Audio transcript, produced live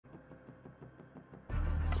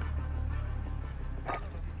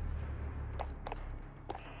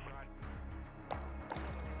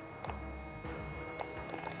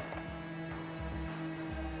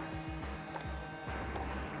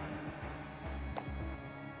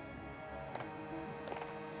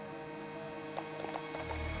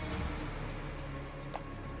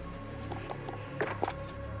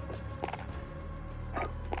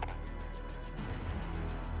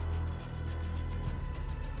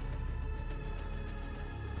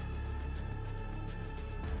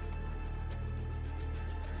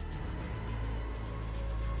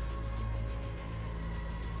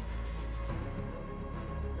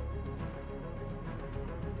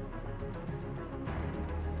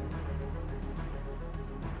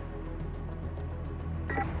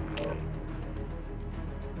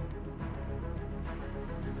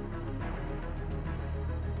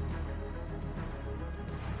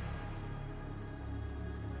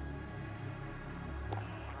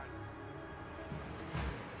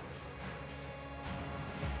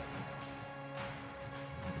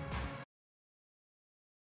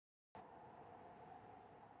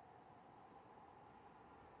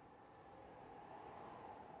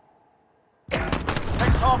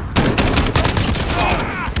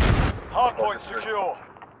Hardpoint secure.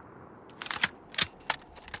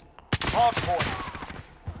 Hardpoint.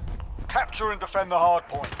 Capture and defend the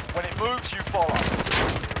hardpoint. When it moves, you follow.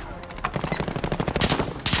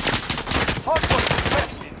 Hardpoint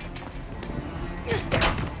contested.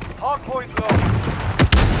 Hardpoint lost.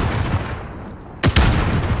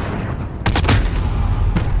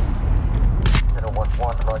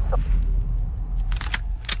 Right.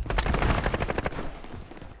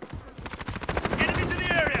 Enemy to the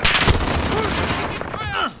area!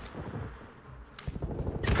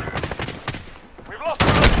 We've lost him.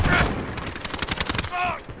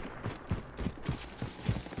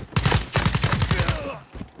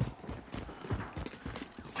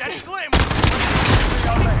 Set it clear!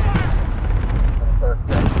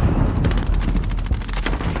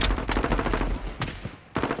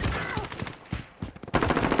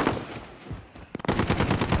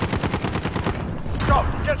 Go,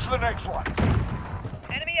 get to the next one.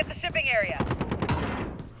 Enemy at the shipping area.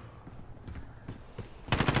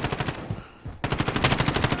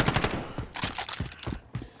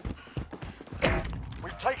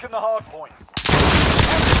 We've taken the hard point.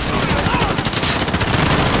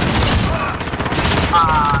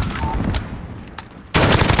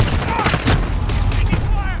 Taking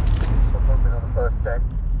fire! Moving on the first deck.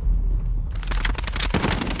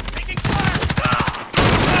 Taking fire!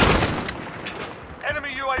 Enemy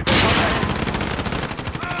UAV.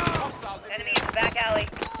 Enemy in the back alley.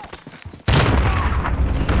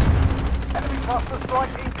 Enemy cluster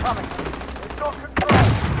strike incoming. It's got control.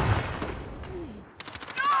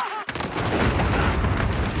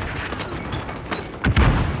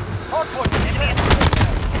 Hardpoint. Enemy at the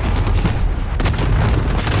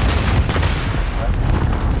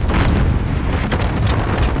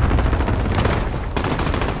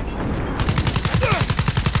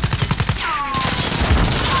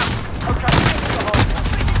Okay, get to the hardpoint.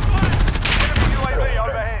 Enemy UAV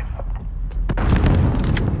overhead.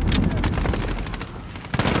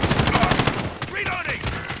 Reloading!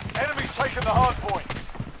 Enemy's taken the hard point.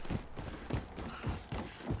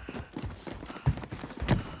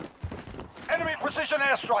 Enemy precision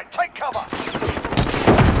airstrike. Take cover.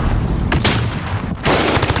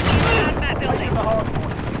 hazmat building. Taking the hard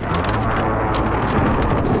point.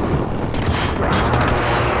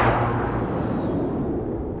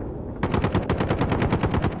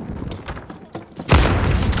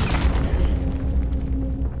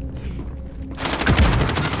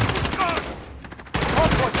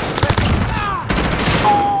 Hard point defended.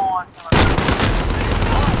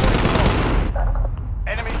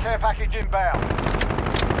 Enemy care package inbound.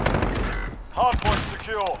 Hardpoint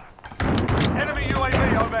secure. Enemy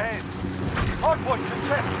UAV overhead. Hardpoint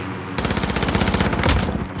contested.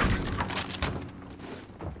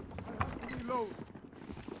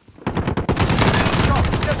 Go,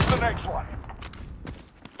 get to the next one.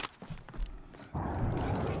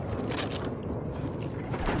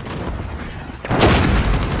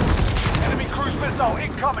 Enemy cruise missile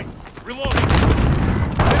incoming. Reloading!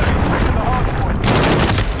 Enemy's taking the hardpoint.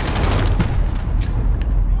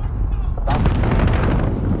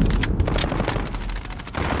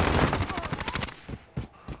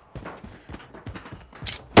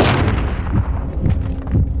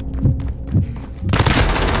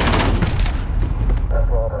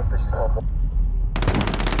 This is horrible.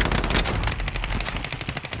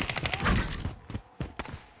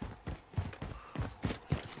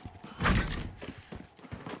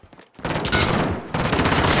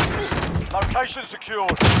 Location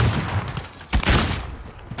secured.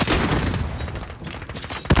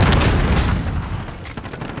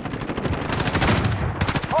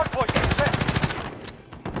 Hardpoint contested.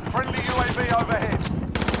 Friendly UAV overhead.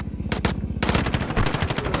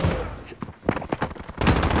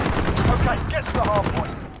 Okay, get to the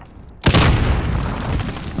hardpoint.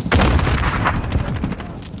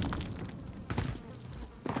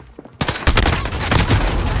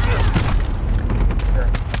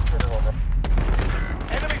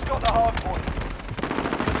 Enemy's got the hardpoint.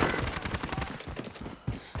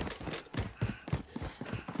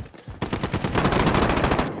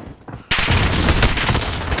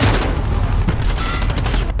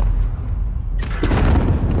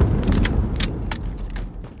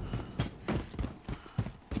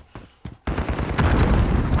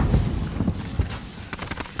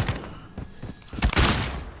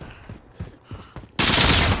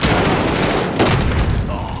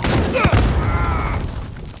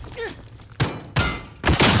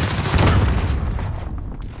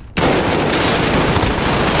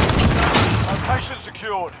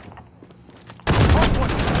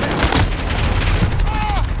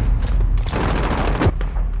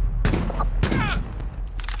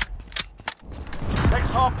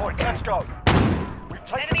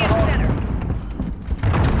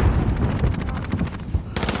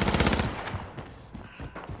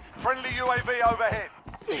 Friendly UAV overhead.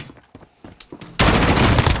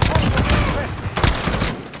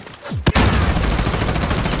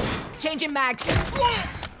 Changing mags.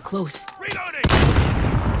 Close. Reloading!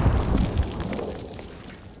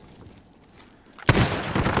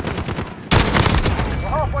 We're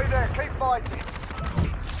halfway there. Keep fighting.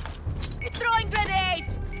 Throwing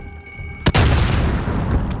grenades!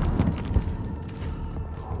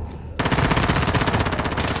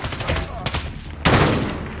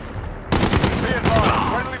 Be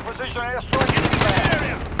advised. Friendly precision airstrike inbound.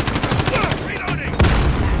 Area! Reloading!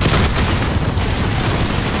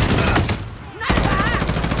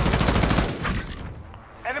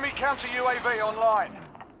 Enemy counter UAV online.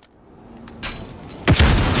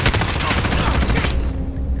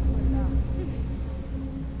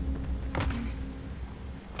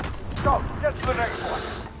 Go, get to the next one.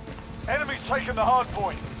 Enemy's taken the hard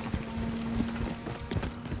point.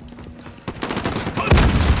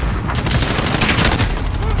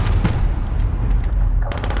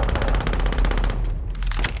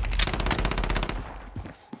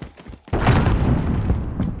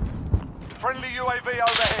 Friendly UAV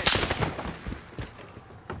overhead.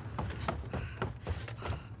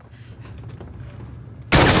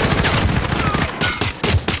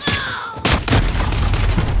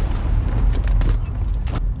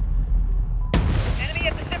 Enemy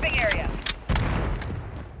at the shipping area.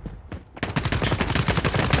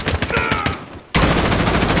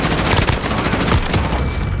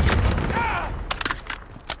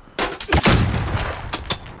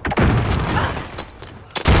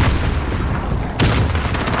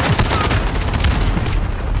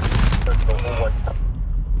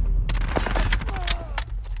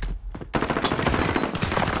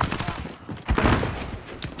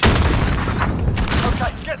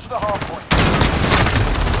 Okay, get to the hard point.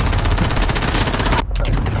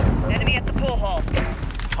 Enemy at the pool hall.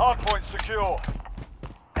 Hard point secure.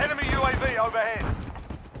 Enemy UAV overhead.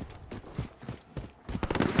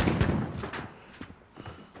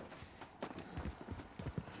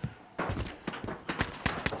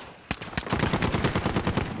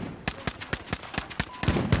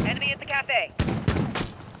 Enemy at the cafe.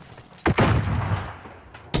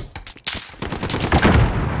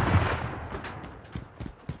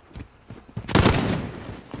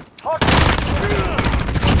 Hard point.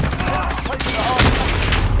 Taking the hard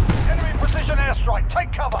point. Enemy precision airstrike.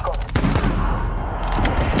 Take cover.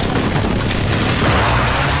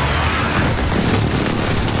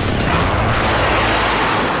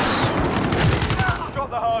 Got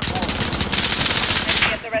the hard point.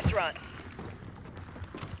 Enemy at the restaurant.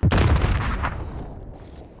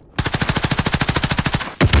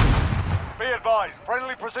 Be advised.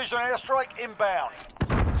 Friendly precision airstrike inbound.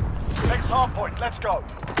 Next hard point. Let's go.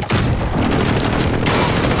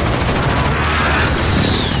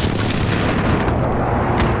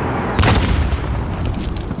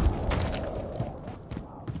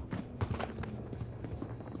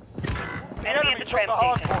 The Enemy at enemy the took tram the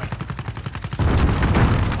hard station. point.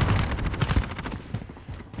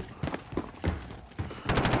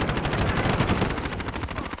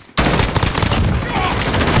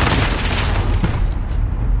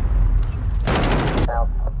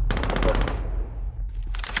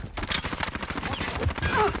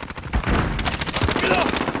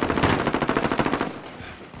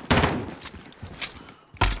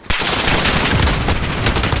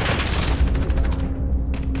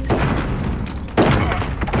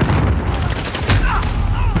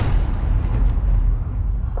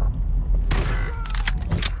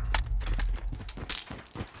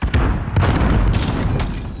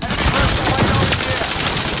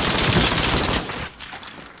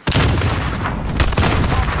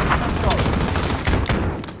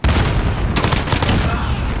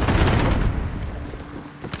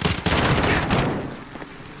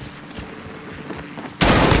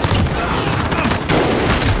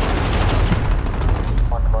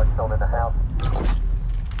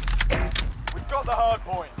 Got the hard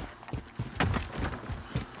point.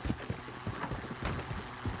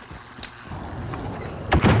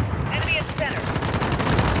 Enemy at the center.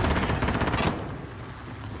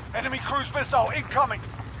 Enemy cruise missile incoming.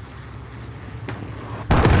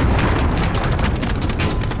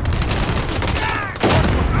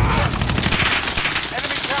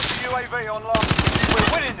 Enemy counter UAV online. We're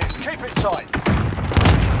winning this. Keep it tight.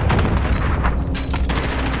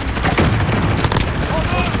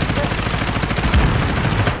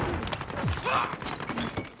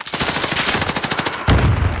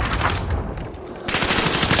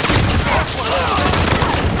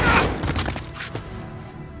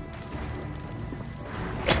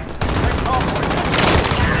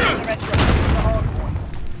 The restaurant. The hard point.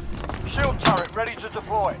 ready to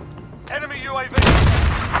deploy. Enemy UAV.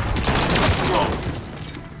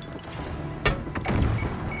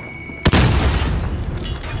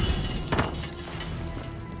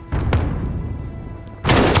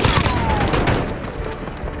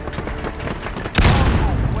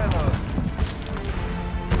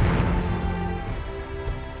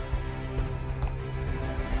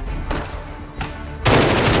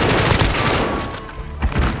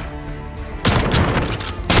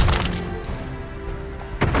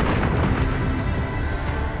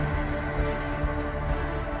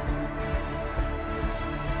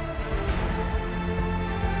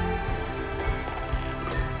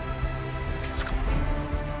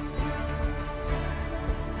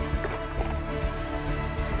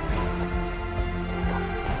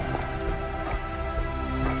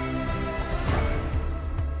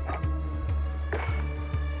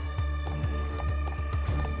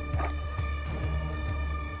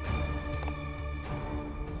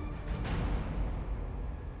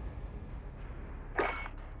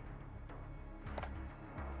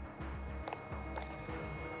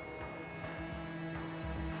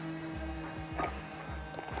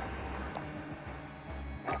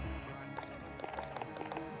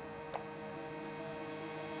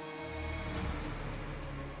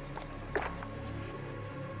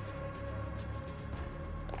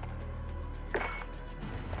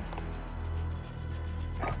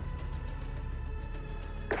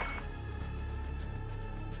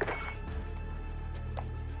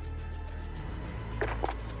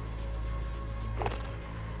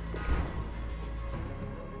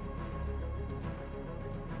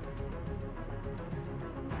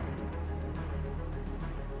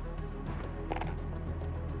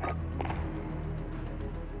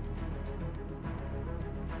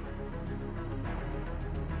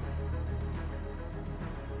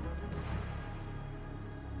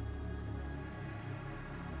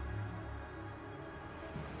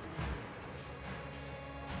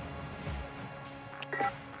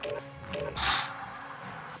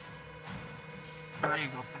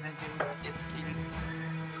 Amigo, apenas llevo 10 kills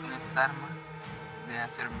con esta arma de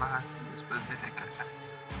hacer bajas después de recargar.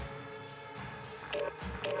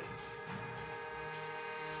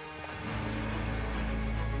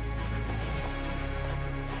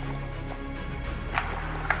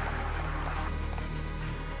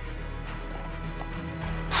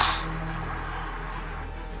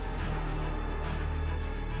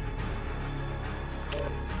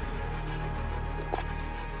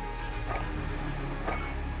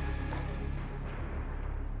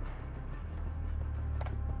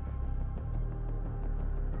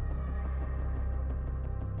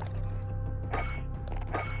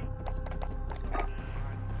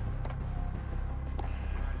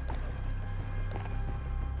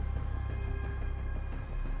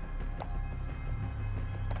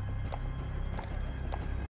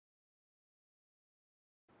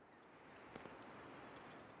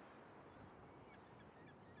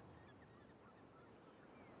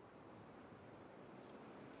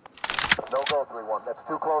 No go, 3-1. That's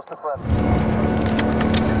too close to friendly.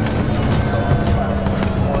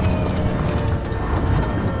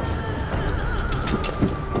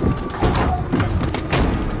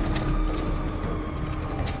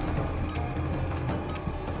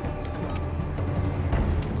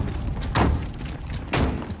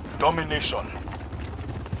 Domination.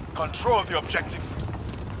 Control the objectives.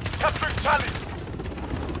 Capturing Charlie.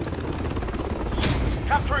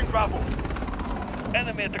 Capturing Bravo.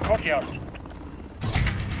 Enemy at the courtyard.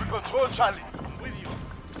 We control Charlie. With you.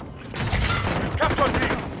 We've captured B.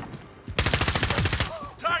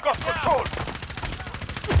 Got control.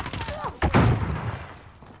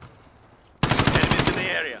 Enemies in the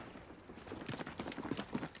area.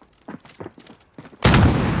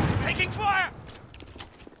 Taking fire!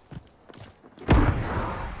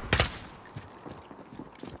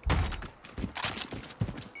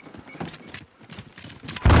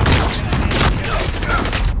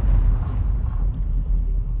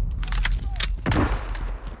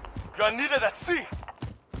 You are needed at C.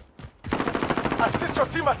 Assist your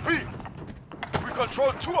team at B. We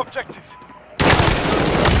control 2 objectives.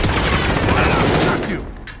 Got you!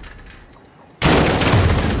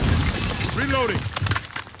 Reloading!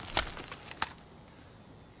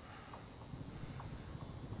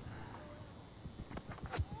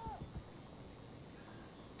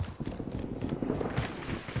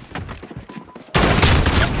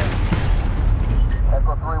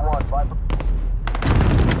 Echo 3-1. Viper.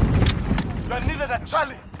 You are needed at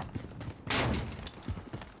Charlie.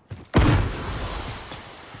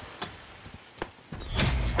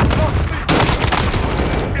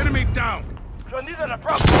 Enemy down! You are needed at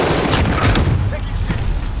Bravo. Take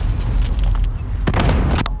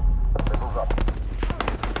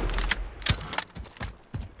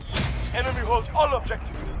holds all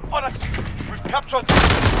objectives. We've captured.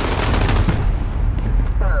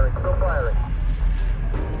 Firing, still firing.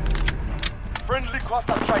 Friendly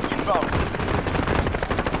cluster strike inbound.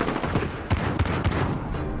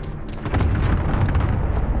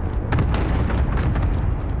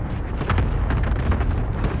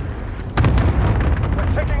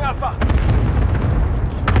 We're taking Alpha.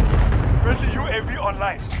 Friendly UAV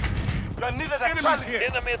online. You are needed at Enemies Charlie. here.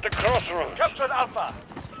 Enemy at the crossroads. Captured Alpha.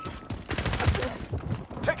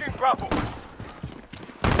 Taking Bravo.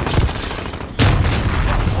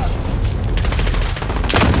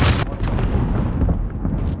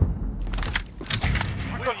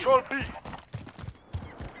 We control B.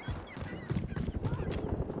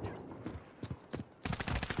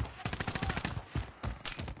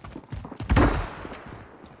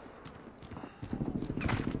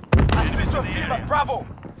 Assist your team at Bravo.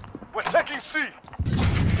 We're taking C.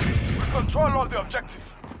 We control all the objectives.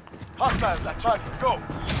 Hostiles at Charlie, go.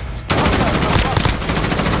 Hostiles at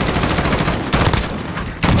Bravo.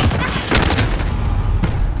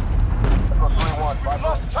 Echo 3-1, We Bravo.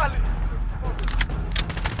 lost Charlie.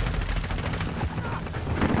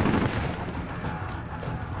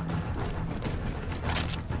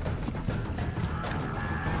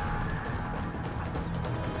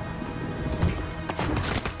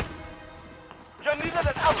 You're needed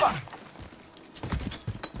at Alpha.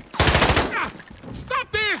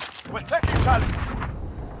 Stop this! We're taking Charlie.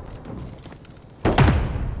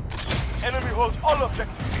 Enemy holds all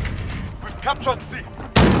objectives. We've captured C.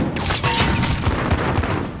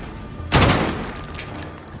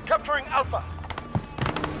 Capturing Alpha.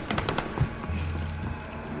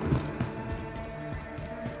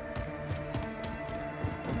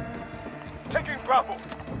 Taking Bravo.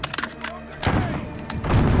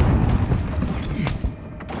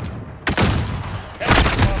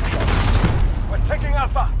 We're taking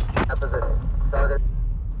Alpha. Position. Target.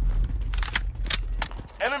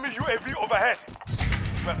 Enemy UAV overhead.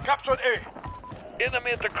 We've captured A.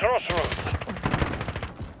 Enemy at the crossroads.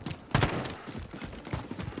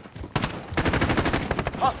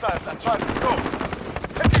 Hostiles at Charlie, go.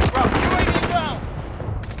 Taking Bravo. UAV down.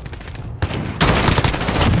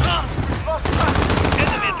 We've lost Charlie.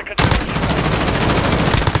 Enemy at the construction.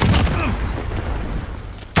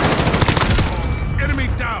 Enemy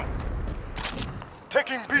down!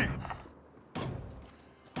 Taking B.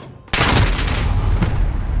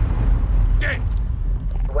 Dead!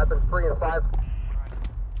 Weapons 3 and 5.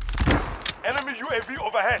 Enemy UAV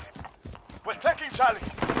overhead. We're taking Charlie.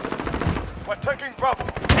 We're taking Bravo.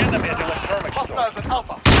 Enemy at the electronics store. Hostiles at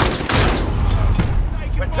Alpha.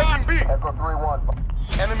 We're taking B. Echo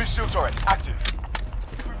 3-1. Enemy shield turret active.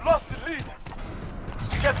 We've lost the lead.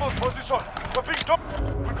 Get those positions. We're being dumped.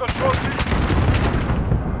 We control B.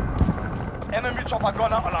 Enemy chopper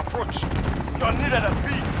gunner on approach. You're needed at B.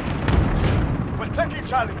 We're taking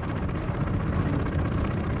Charlie.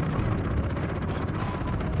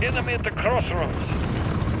 Enemy at the crossroads.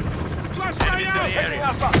 Flash Enemies in fire! the Taking area.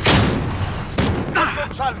 Alpha.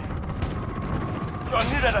 Capture Charlie. You're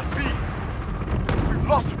needed at B. We've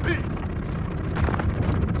lost B.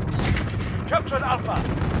 Captured Alpha.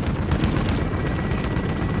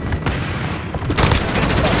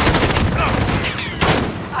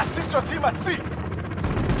 Assist your team at C.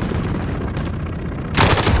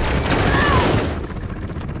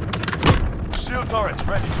 Shield turret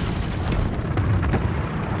ready.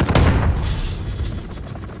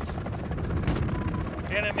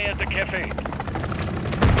 Enemy at the cafe.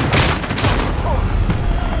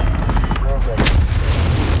 Green gate.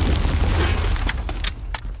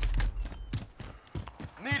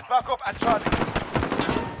 Need backup at Charlie.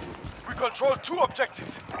 We control 2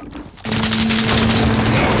 objectives.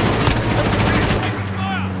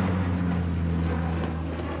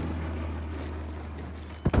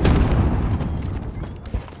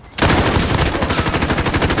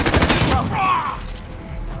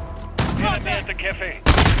 Enemy at the cafe.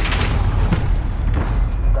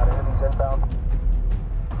 Got enemies inbound.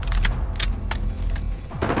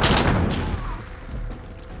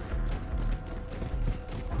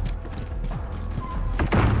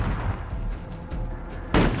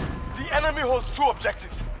 The enemy holds 2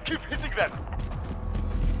 objectives. Keep hitting them.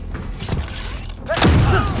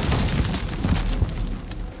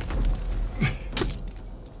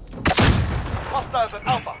 Hostiles at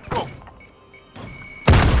Alpha, go.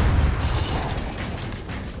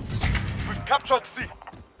 We've captured C.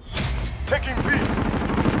 Taking B.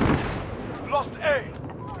 Lost A.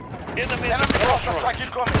 Enemy at Enemy the cluster crossroads. strike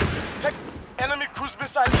incoming. Take enemy cruise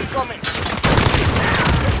missile incoming.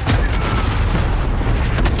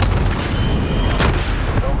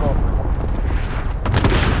 No go 3-1.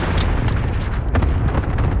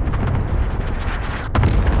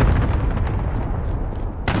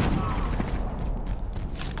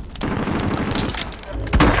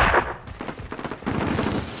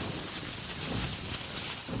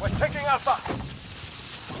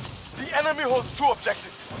 Enemy holds 2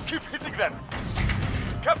 objectives. Keep hitting them.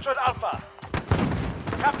 Captured Alpha.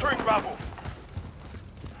 Capturing Bravo.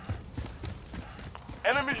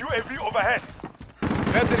 Enemy UAV overhead.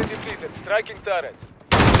 Battery depleted. Striking turret.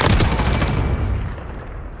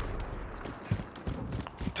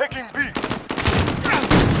 Taking B.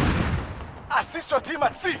 Assist your team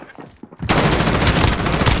at C.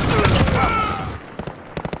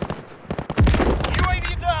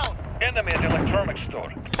 UAV down. Enemy at electronics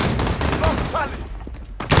store. Lost Charlie.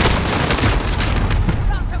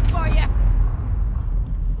 Got him for you.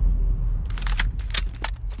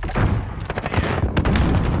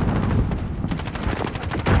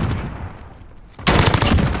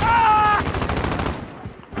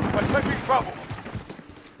 We're taking Bravo.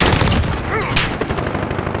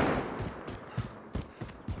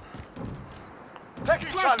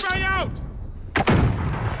 Taking Charlie. Flashbang out!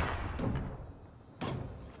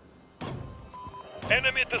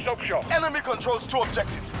 Enemy at the soap shop. Enemy controls 2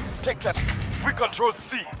 objectives. Take them. We control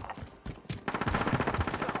C.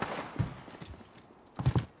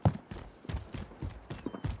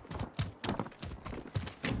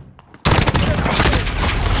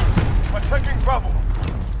 We're taking Bravo.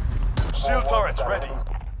 Shield turrets ready.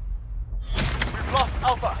 We've lost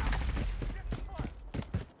Alpha.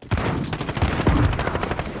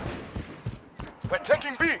 We're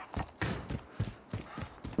taking B.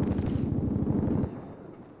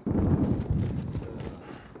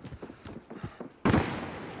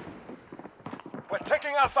 We're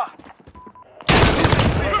taking Alpha.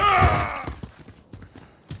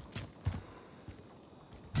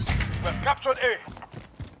 We've captured A.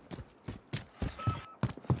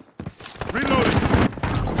 Reloading.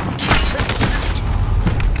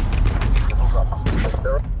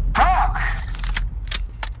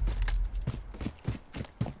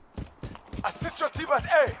 Assist your team at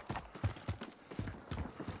A.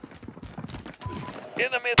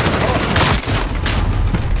 Enemy at the cross.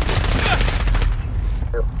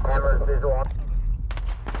 Cameras visual.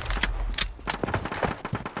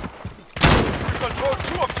 We control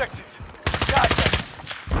 2 objectives. Guide them.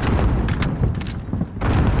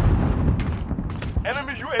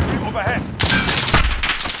 Enemy UAV overhead.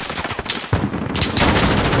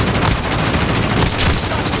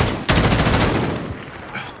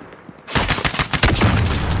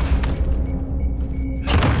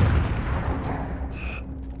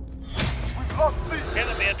 We've lost C.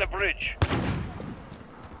 Enemy at the bridge.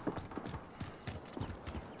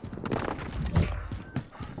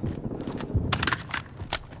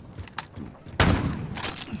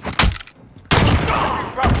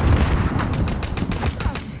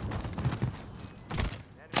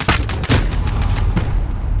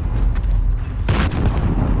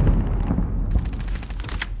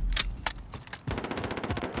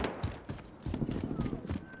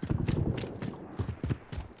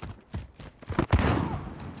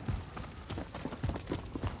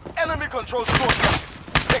 Enemy controls 2 objectives.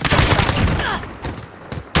 Take them down.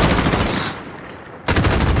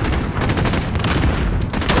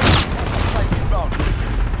 Inbound.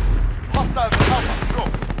 Hostiles in Alpha. Go.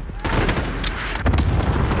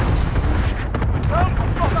 Down for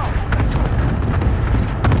block out.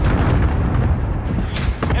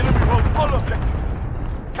 Enemy holds all objectives.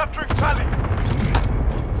 Capturing Charlie.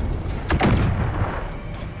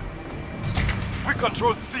 We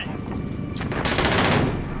control C.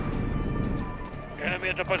 Enemy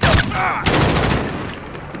at the bazaar.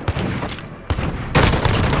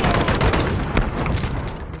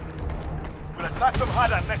 We'll attack them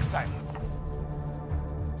harder next time.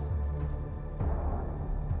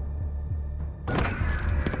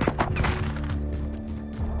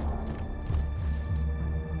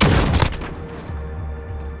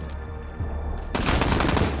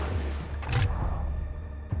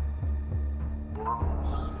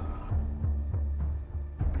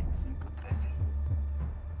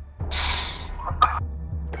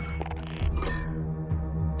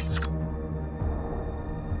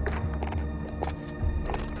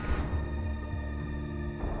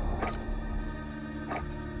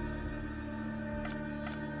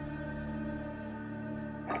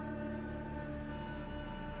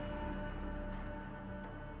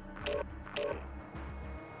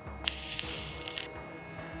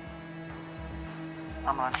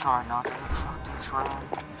 I'm gonna try not to fuck this round.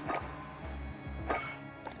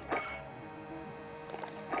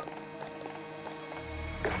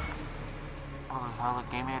 Oh the hell, it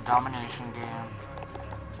gave me a domination game.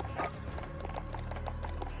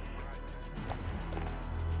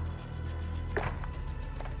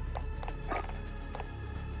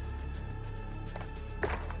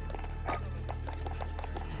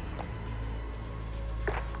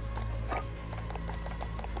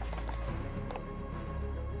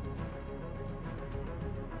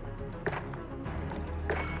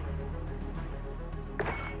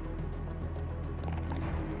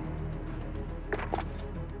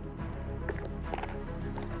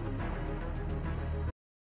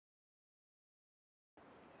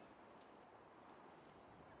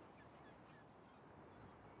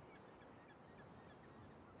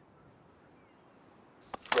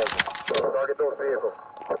 Target those vehicles.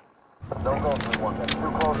 No go, 3-1. That's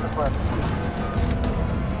too close to friendly.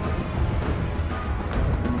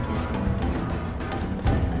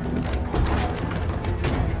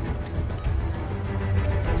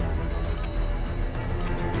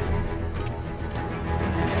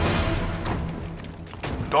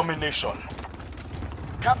 Domination.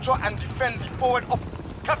 Capture and defend the forward up.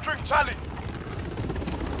 Capturing Charlie.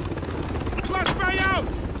 Flashbang out!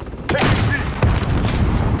 Take C.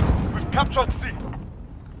 We've captured C.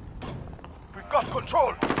 We've got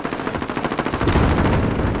control.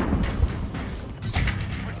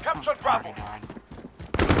 We've captured Bravo.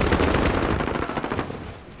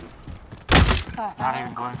 Not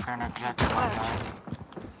even going for an objective, I died.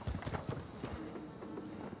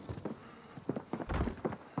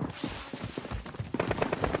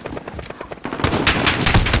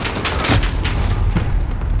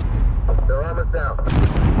 Their armor's down.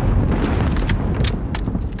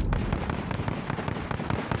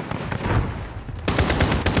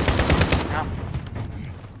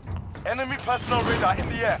 Enemy personal radar in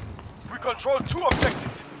the air. We control 2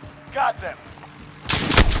 objectives. Guard them.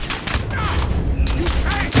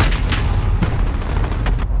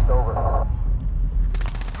 It's over.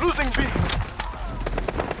 Losing B.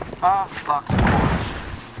 Oh, fuck, of course.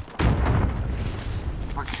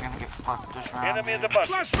 We're just gonna get fucked this round. Enemy in the dude. bus.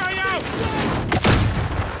 Flashbang out!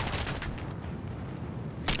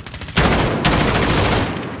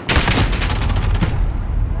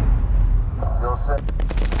 You'll sit.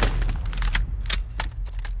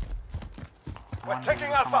 We're One taking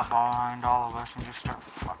dude come Alpha. up behind all of us and just start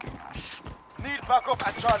fucking us. Need backup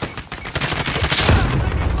at Charlie.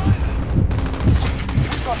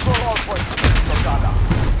 We control all points. Soldato.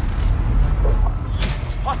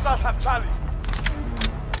 Hostiles have Charlie.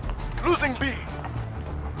 Losing B.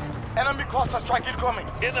 Enemy cluster strike incoming.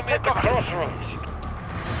 Enemy Take at the cover. crossroads.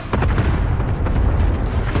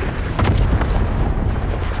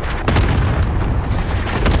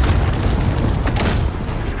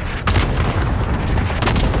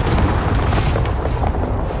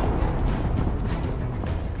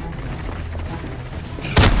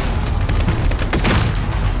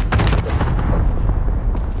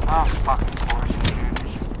 Oh, fucking course,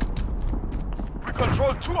 dudes. We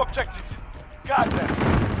control 2 objectives. Guard them.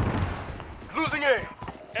 Losing A.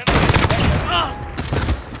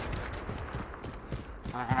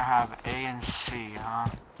 We're gonna have A and C, huh?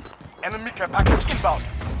 Enemy care package inbound.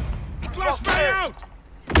 Flashbang out!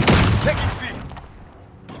 Taking C.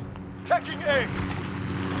 Taking A.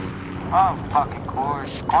 Oh, fucking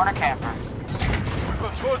course. Corner camper. We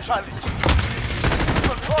control Charlie. We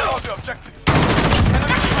control all the objectives.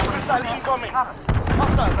 Enemy missile incoming.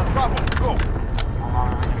 Hostiles at Bravo. Go. How long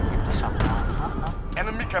are we gonna keep this up now?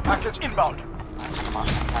 Enemy care package inbound. That's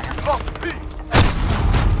fucking second. Lost B.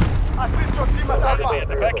 Assist your team at Enemy Alpha. at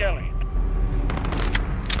the back alley.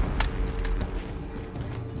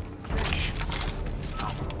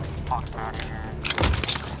 Fuck out of here.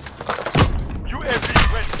 UAV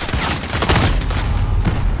ready.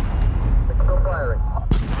 Still firing.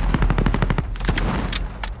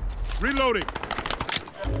 Reloading.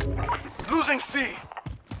 Losing C.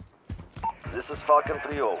 This is Falcon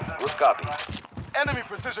 3-0. Good copy. Enemy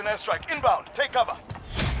precision airstrike inbound. Take cover.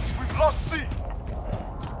 We've lost C.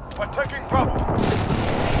 We're taking Bravo.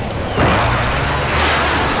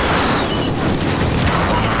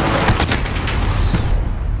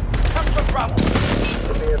 Capture Bravo.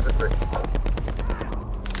 In the infantry.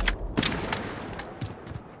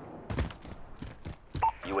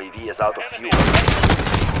 UAV is out of fuel.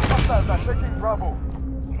 Hostiles are taking Bravo.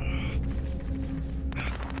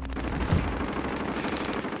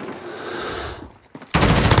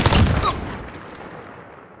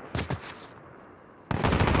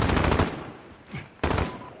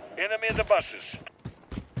 Enemy in the buses.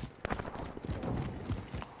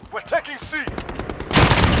 We're taking C.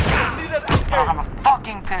 We're needed at I don't have A. a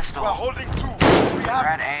fucking pistol. We're holding 2. We have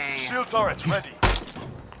Red A. shield turrets ready.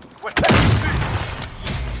 We're taking C.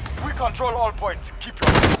 We control all points. Keep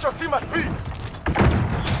your team at B.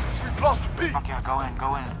 We've lost B. Fuck yeah, go in,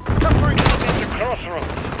 go in. Capturing At the crossroads.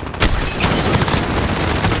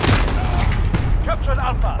 Captured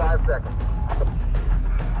Alpha. 5 seconds.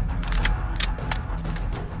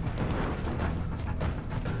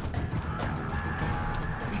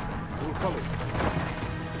 We'll follow.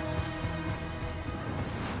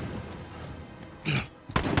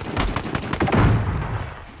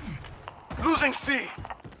 Losing C.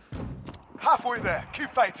 Halfway there.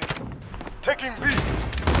 Keep fighting. Taking B.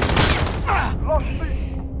 Lost B.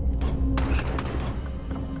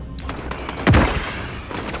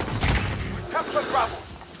 We captured Bravo.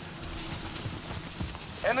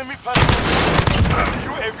 Enemy personal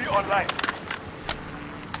UAV online.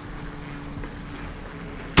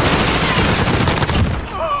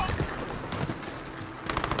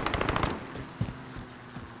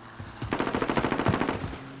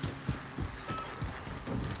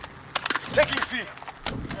 Taking C.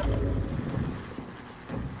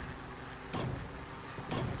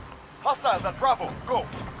 Hostiles at Bravo. Go.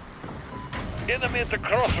 Enemy at the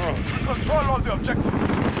crossroads. Control all the objectives.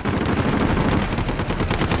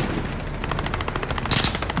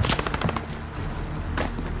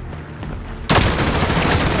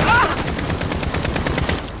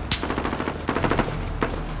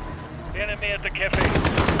 Enemy at the cafe.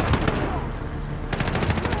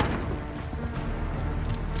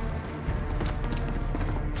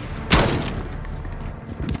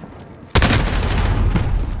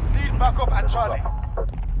 Need backup at Charlie.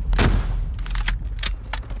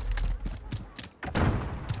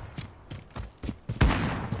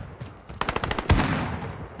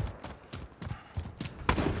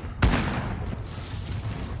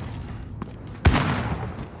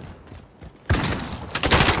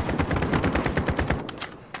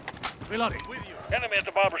 Reloading. Enemy at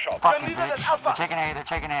the barber shop. Fucking needed an bitch. alpha. They're taking A, they're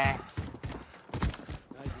taking A.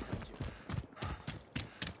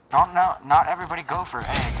 Don't know, not everybody go for A,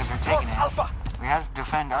 because they're taking it. Alpha. We have to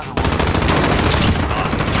defend other ones.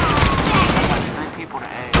 Like 3 people to A.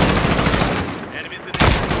 Enemies in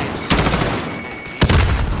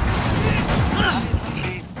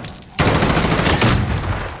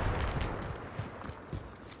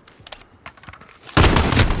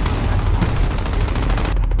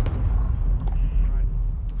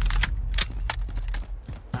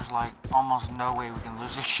There's like almost no way we can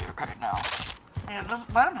lose this shit right now. Yeah,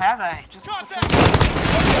 just let him have A. Just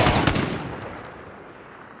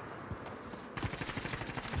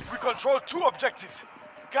We control 2 objectives.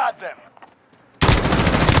 Guard them.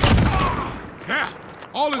 Yeah,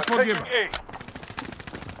 all is We're forgiven. taking A.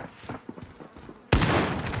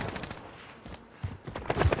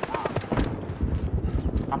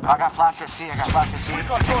 I got flash at C, I got flash at C. We They're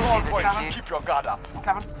control taking C, all they're points. taking C. Keep your guard up. I'm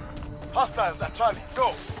coming. Hostiles at Charlie.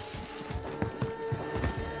 Go.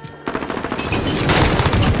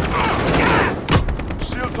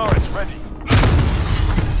 Shield turrets ready.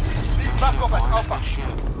 Need backup at Alpha. Good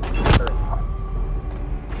shit.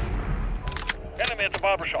 Enemy at the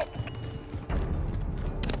barber shop.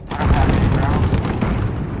 I don't have A,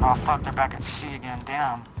 bro. Oh fuck, they're back at C again.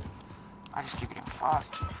 Damn. I just keep getting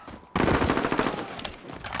fucked.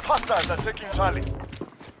 Hostiles are taking Charlie.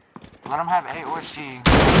 Let them have A or C.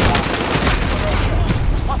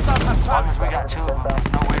 Hostiles at As long as we Charlie. got 2 of them, there's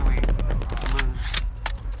no way we lose.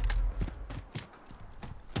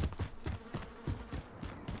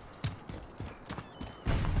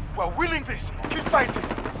 We're winning this. Keep fighting.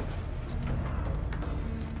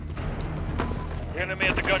 Enemy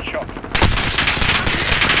at the gun shop.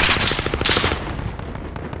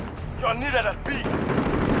 You're needed at B.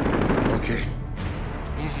 Okay.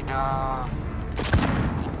 Easy dub.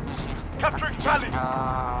 Easy. Capturing Charlie.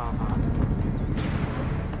 Dub.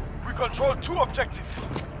 We control 2 objectives.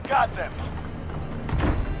 Guard them.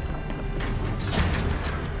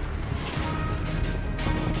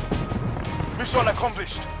 Mission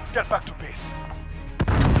accomplished. Get back to base.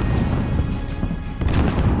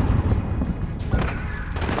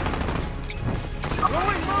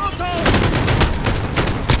 Throwing Molotov!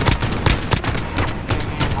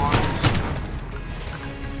 Easy, boys.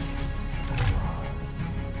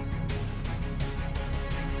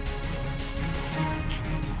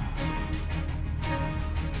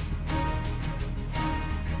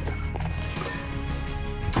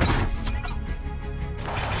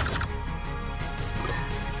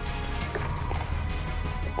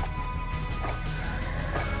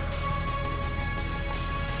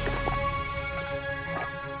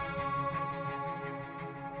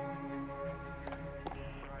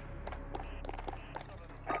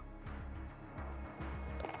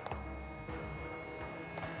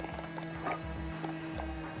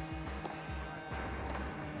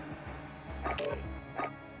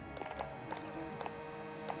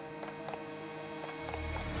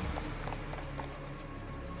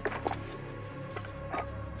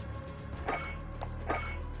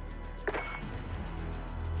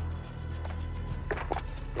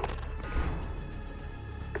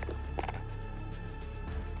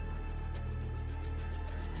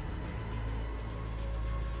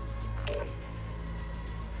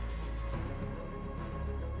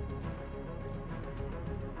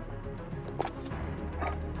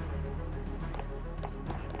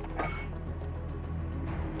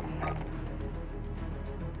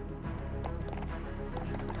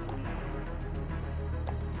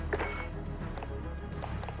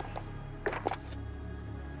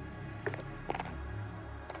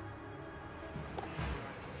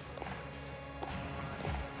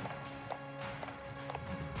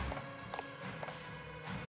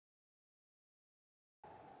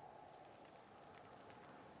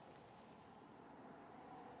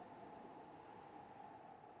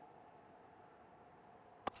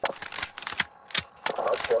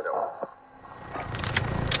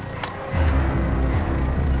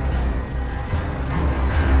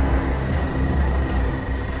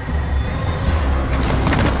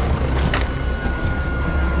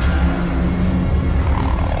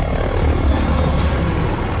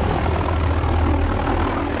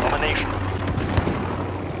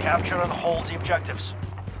 objectives.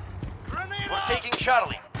 We're taking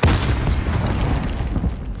Charlie.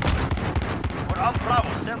 We're on Bravo.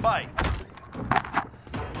 Stand by. I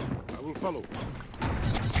will follow.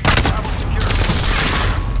 Bravo secure.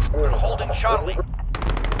 We're holding Charlie.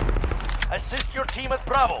 Assist your team at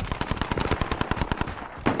Bravo.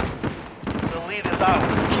 The lead is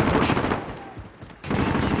ours. Keep pushing.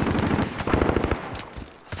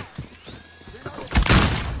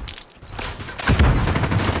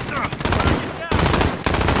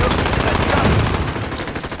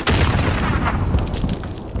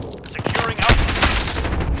 Securing Alpha.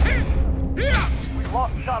 We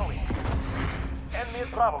lost Charlie. Enemy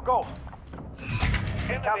at Bravo. Go.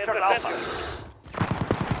 Captured Alpha.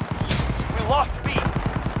 We lost B.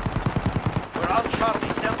 We're on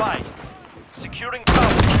Charlie. Stand by. Securing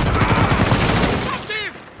Bravo.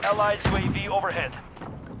 Allied UAV overhead.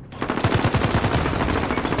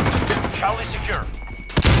 Charlie secure.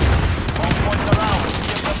 All points are ours.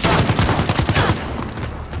 Give them back.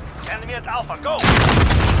 Enemy at Alpha. Go.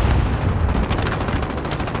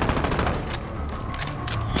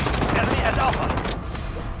 Enemy has Alpha.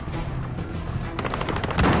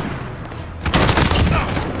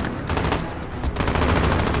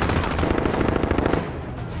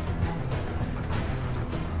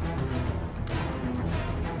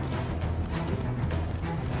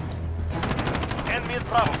 Enemy at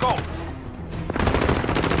Bravo, go!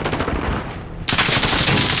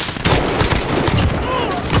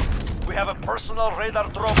 We have a personal radar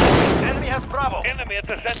drone. Enemy has Bravo. Enemy at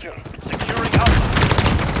the center. Securing Alpha.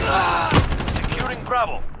 Securing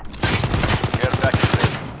Bravo. Care package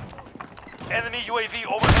ready. Enemy UAV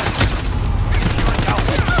overhead. Securing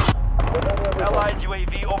Alpha. Allied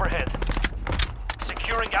UAV overhead.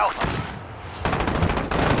 Securing Alpha.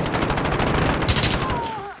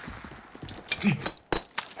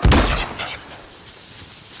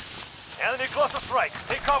 Enemy cluster strike.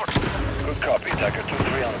 Take cover. Good copy. Tiger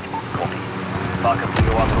 2-3 on. Copy. Falcon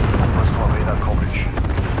 301 looking for personal radar coverage.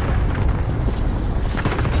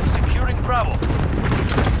 Securing Bravo.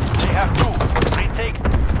 They have two. Retake.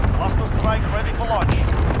 Cluster strike ready for launch.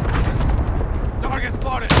 Target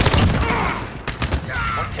spotted.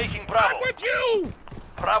 We're taking Bravo. With you.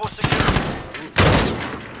 Bravo secure.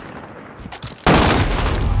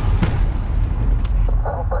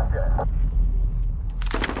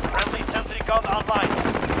 Friendly sentry gun online.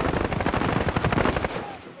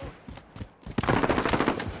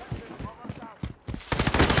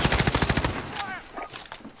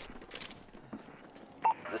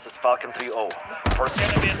 This is Falcon 3-0. First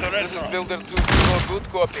Enemy at the restaurant. Builder 2, good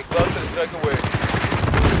copy. Cluster strike away.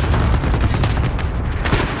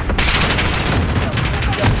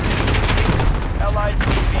 Allied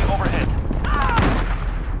UAV overhead.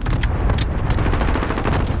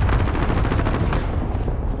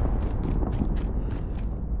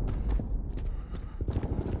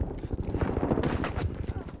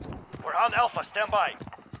 We're on Alpha, stand by.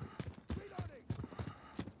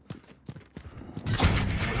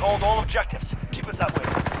 We hold all objectives. Keep it that way.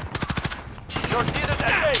 You're needed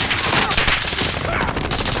at A.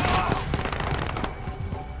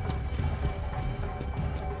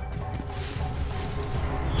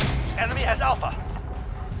 Enemy has Alpha.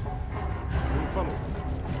 I will follow.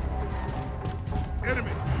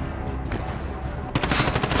 Enemy.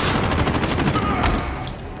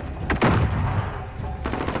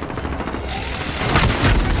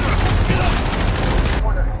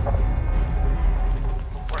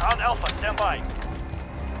 We're on Alpha, stand by.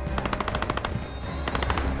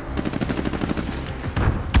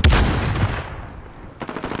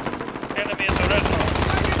 Enemy at the restaurant.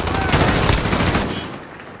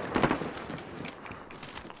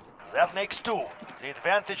 That makes two. The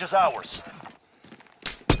advantage is ours.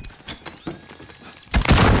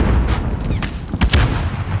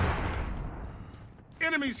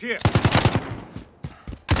 Enemies here.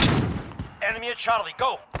 Enemy at Charlie,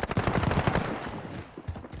 go!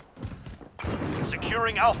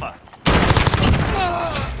 Securing Alpha.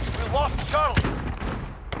 We lost Charlie.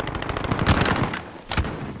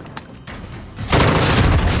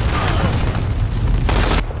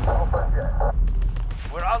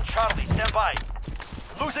 We're on Charlie, stand by.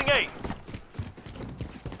 Losing A.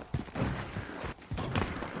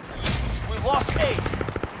 We lost A.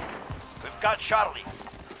 We've got Charlie.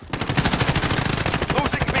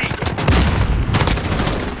 Losing B.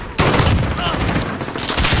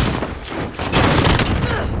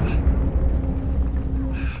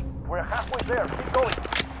 We're halfway there. Keep going.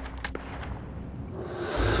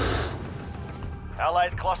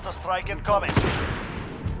 Allied cluster strike incoming.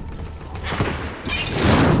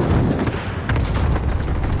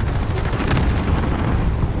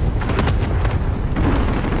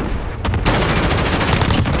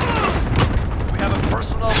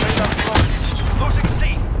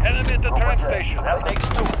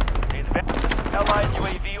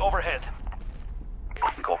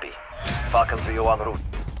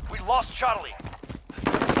 Charlie.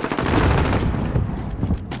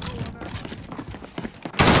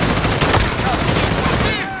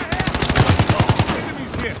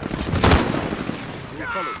 Enemies here. We'll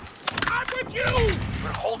follow. I'm with you!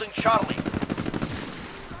 We're holding Charlie.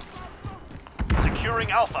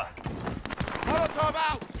 Securing Alpha. Molotov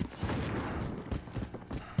out!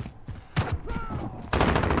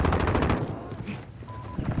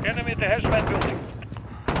 Enemy at the hazmat building.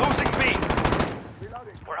 Losing B.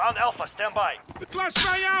 We're on Alpha. Stand by.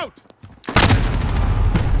 Flashbang out!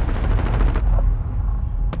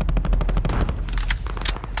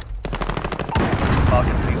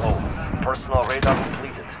 Falcon 3-0. Personal radar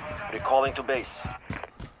completed. Recalling to base.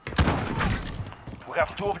 We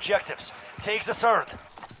have 2 objectives. Take the third.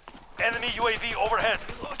 Enemy UAV overhead.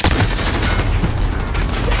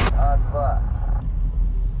 On fire.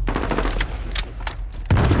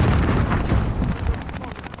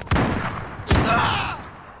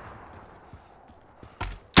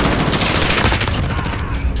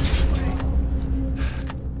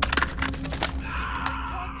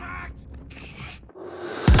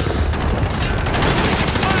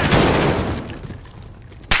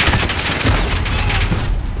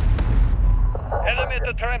 Enemy at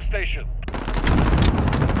the tram station.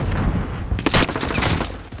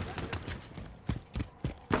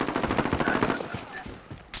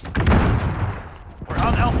 We're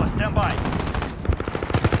on Alpha. Stand by.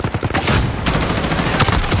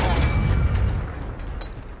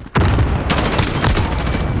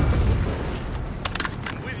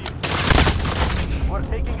 We're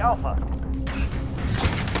taking Alpha.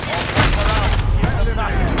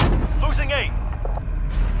 Losing A.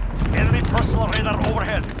 Enemy personal radar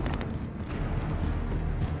overhead.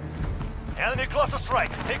 Enemy cluster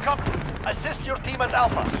strike. Take up. Assist your team at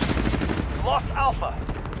Alpha. Lost Alpha.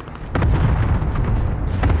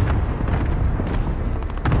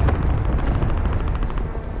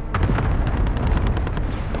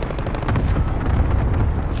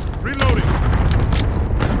 Reloading.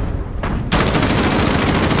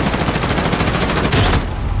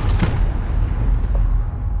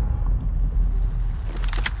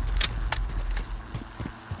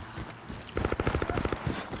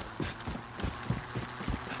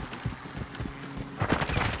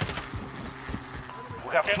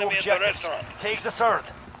 We have 2 Enemy at the objectives. restaurant. Take the third.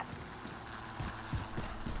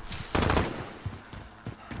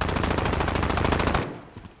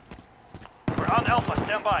 We're on Alpha.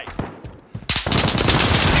 Stand by.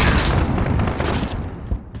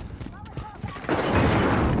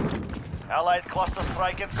 Allied cluster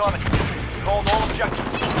strike incoming. Hold all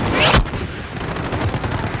objectives.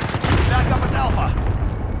 Back up at Alpha.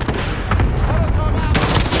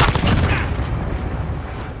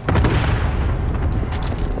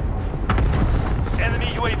 Enemy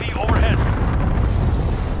UAV overhead.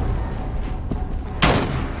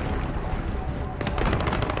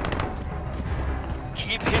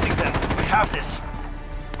 Keep hitting them. We have this.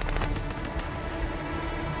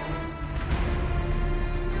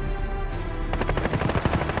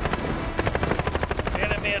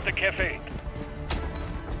 Enemy at the cafe.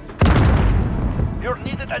 You're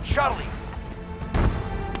needed at Charlie.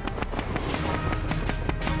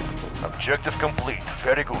 Objective complete.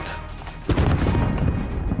 Very good.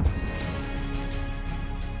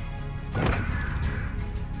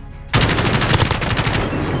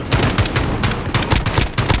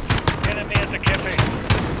 Enemy at the cafe.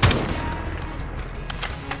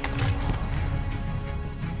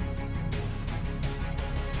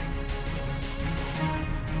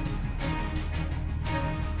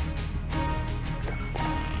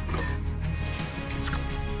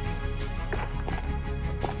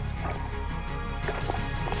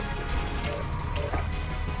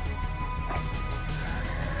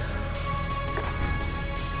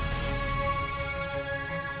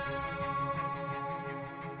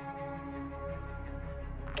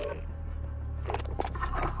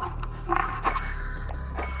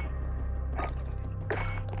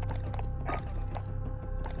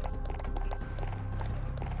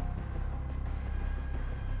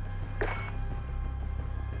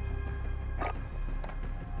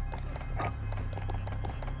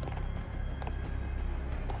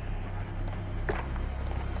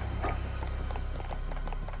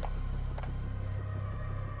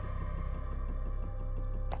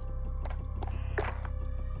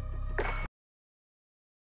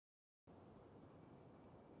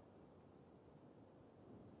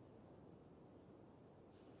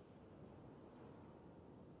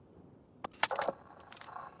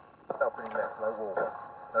 Opening left, no water.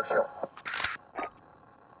 No shot.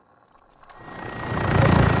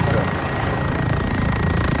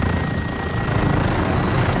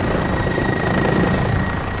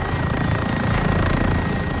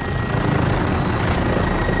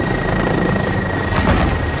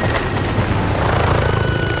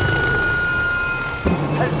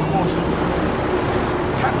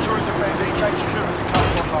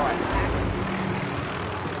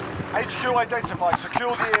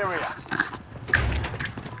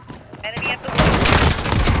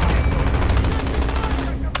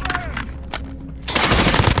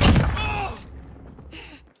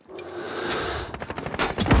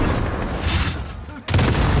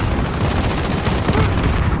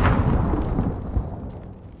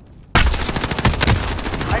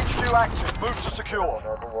 active. Move to secure.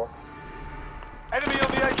 Enemy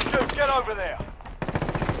on the HQ. Get over there.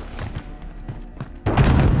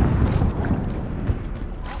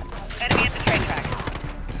 Enemy at the train track.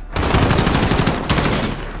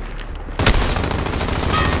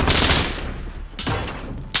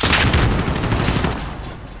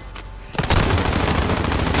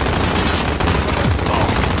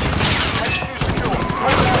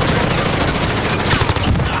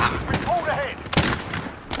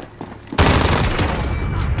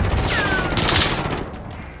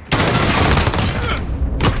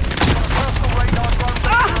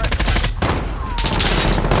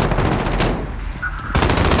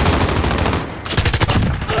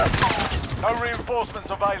 No reinforcements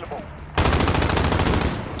available.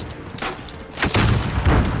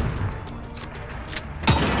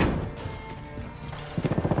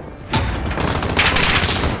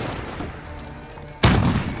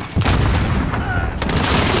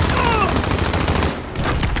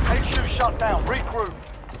 HQ shut down. Regroup.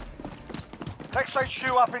 Next HQ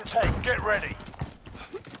up in 10. Get ready.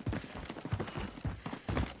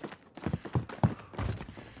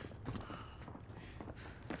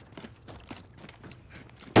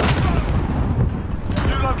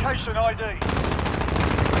 Location ID.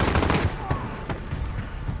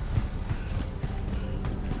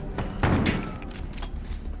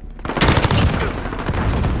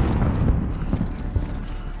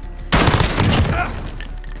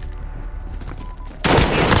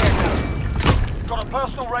 Got a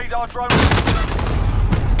personal radar drone.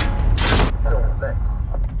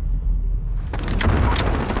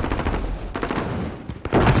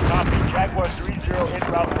 Copy. Jaguar 3-0 en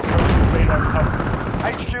route for personal radar cover.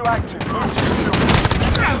 HQ active. Move to secure.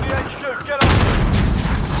 The HQ. Get up.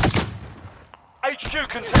 HQ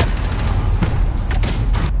contest.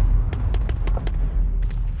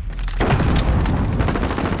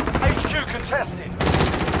 HQ contested.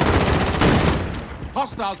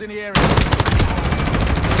 Hostiles in the area.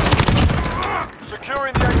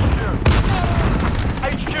 Securing the HQ.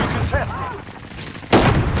 HQ contested.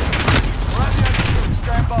 We're at the HQ.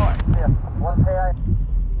 Stand by. Yeah, 1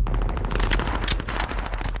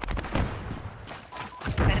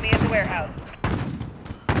 Enemy at the warehouse.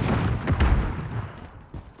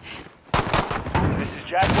 This is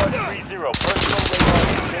Jaguar 3-0. Personal radar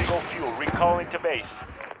and single fuel. Recalling to base.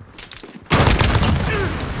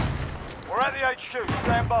 We're at the HQ.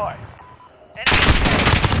 Stand by.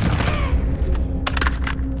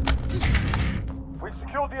 We've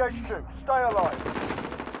secured the HQ. Stay alive.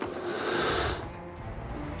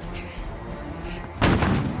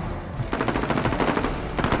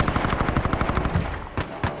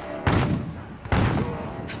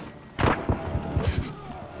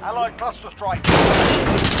 Allied cluster strike.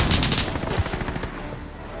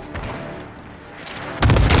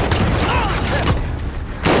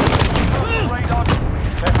 Radar.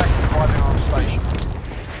 Get back to driving on station.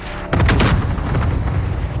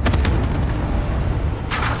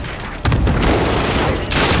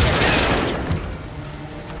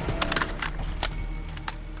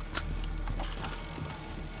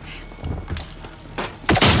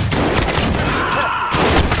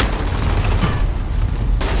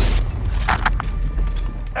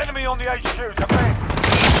 Enemy on the HQ, defend.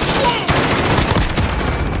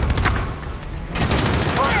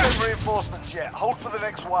 Can't send reinforcements yet. Hold for the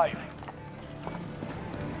next wave.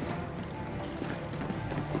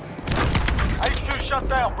 HQ shut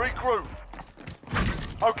down. Regroup.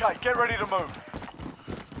 Okay, get ready to move.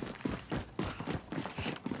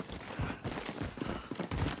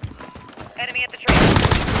 Enemy at the train.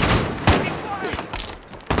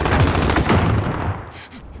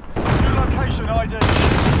 New location ID.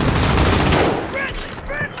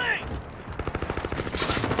 Friendly!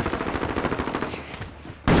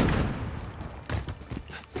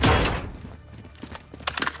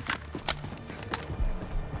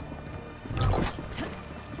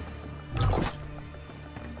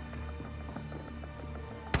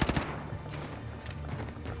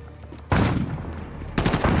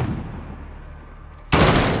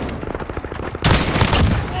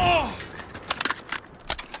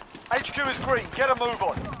 HQ is green. Get a move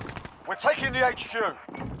on. We're taking the HQ.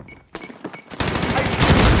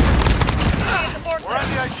 We're at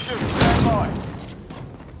the HQ. Stand by.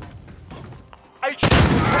 HQ.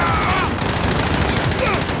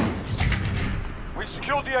 We've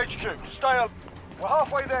secured the HQ. Stay up. We're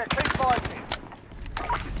halfway there. Keep fighting.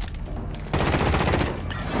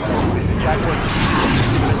 This is Jaguar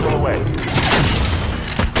 3-0. Missile away.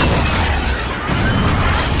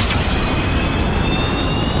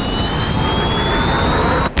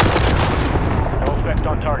 No effect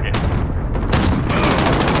on target.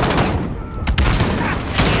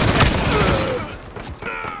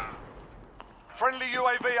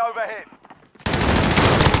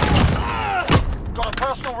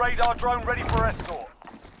 radar drone ready for escort.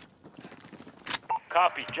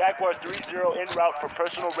 Copy. Jaguar 3-0 en route for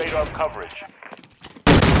personal radar coverage.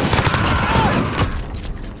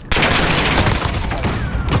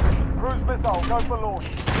 Cruise missile, go for launch.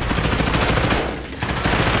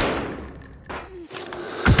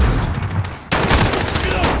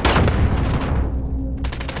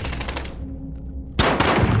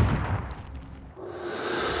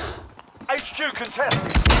 HQ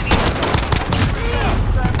contested.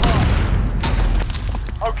 Stand by.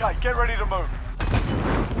 Okay, get ready to move.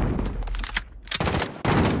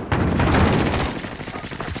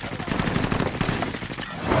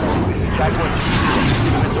 Jaguar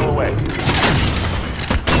 2 minutes away.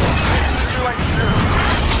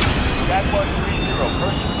 Jaguar 3-0,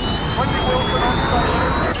 person. 20 Wilson on station.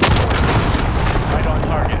 Right on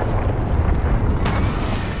target.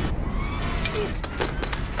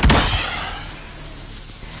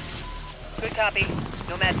 Good copy.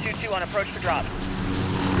 Nomad 2-2 on approach for drop.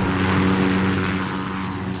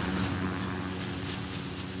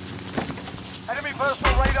 Enemy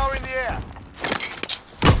personal radar in the air.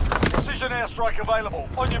 Precision airstrike available.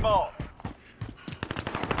 On your mark.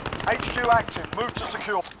 HQ active. Move to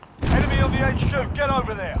secure. Enemy on the HQ. Get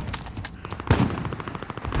over there.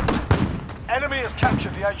 Enemy has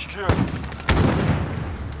captured the HQ.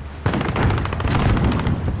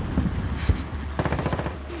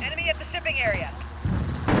 Enemy at the shipping area.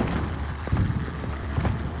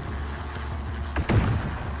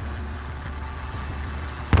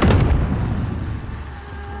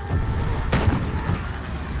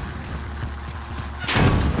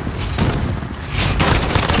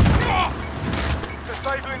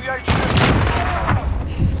 Disabling the HQ.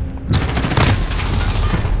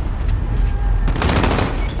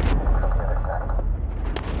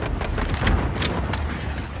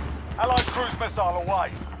 Allied cruise missile away.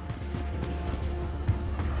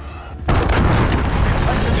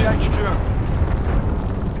 Taking the HQ.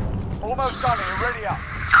 Almost done here, ready up.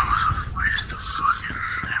 Where's the fucking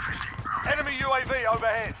everything, bro? Enemy UAV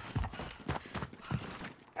overhead.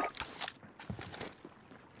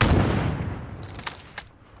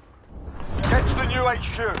 Get to the new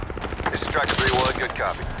HQ. This is Striker 3-1, good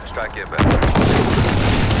copy. Strike inbound.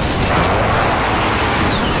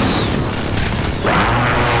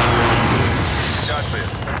 Shot clear.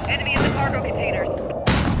 Enemy in the cargo containers.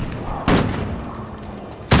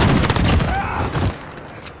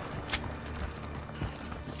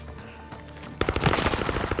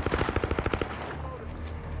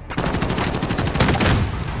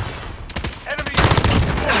 Enemy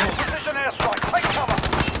precision airstrike. Take cover.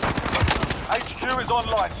 HQ is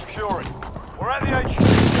online, securing. We're at the HQ.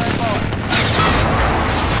 Stand by.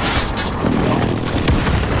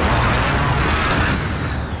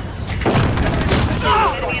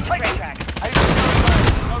 Enemy at the train track. HQ,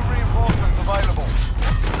 no reinforcements available.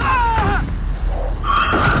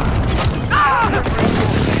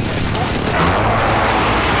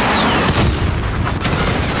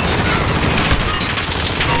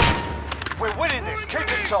 We're winning this. Keep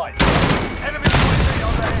it tight. Enemy UAV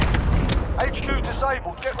overhead. HQ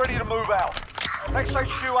disabled. Get ready to move out. Next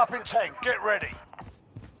HQ up in 10. Get ready.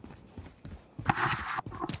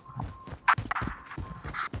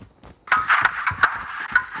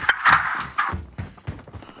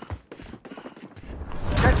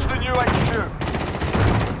 Get to the new HQ.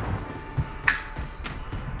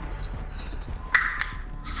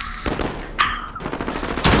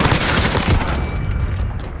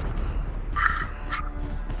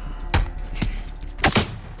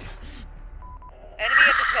 Enemy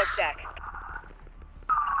at the smokestack.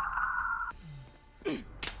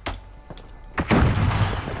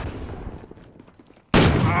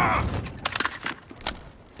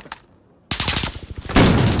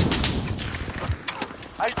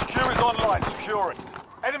 HQ is online, securing.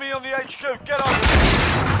 Enemy on the HQ, get over there.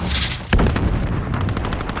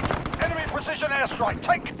 Enemy precision airstrike,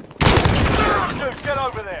 take. HQ, get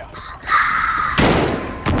over there.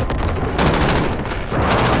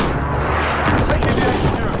 Taking the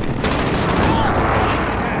HQ.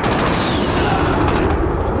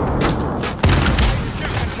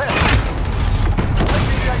 HQ contested.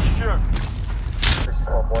 Taking the HQ.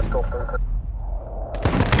 Storm 1, go for it.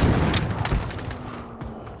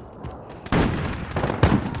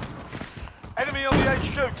 Enemy on the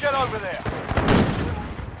HQ, get over there.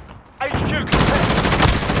 HQ contested.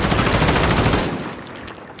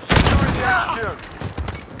 Securing the HQ.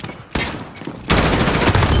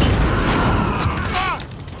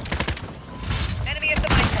 Enemy at the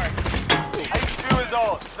mine cart. HQ is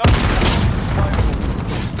on. No.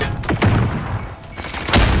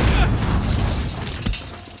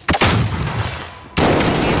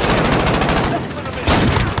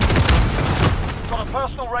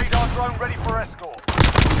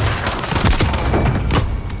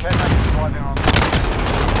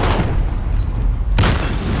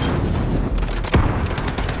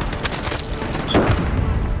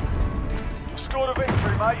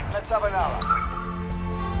 right, let's have an hour.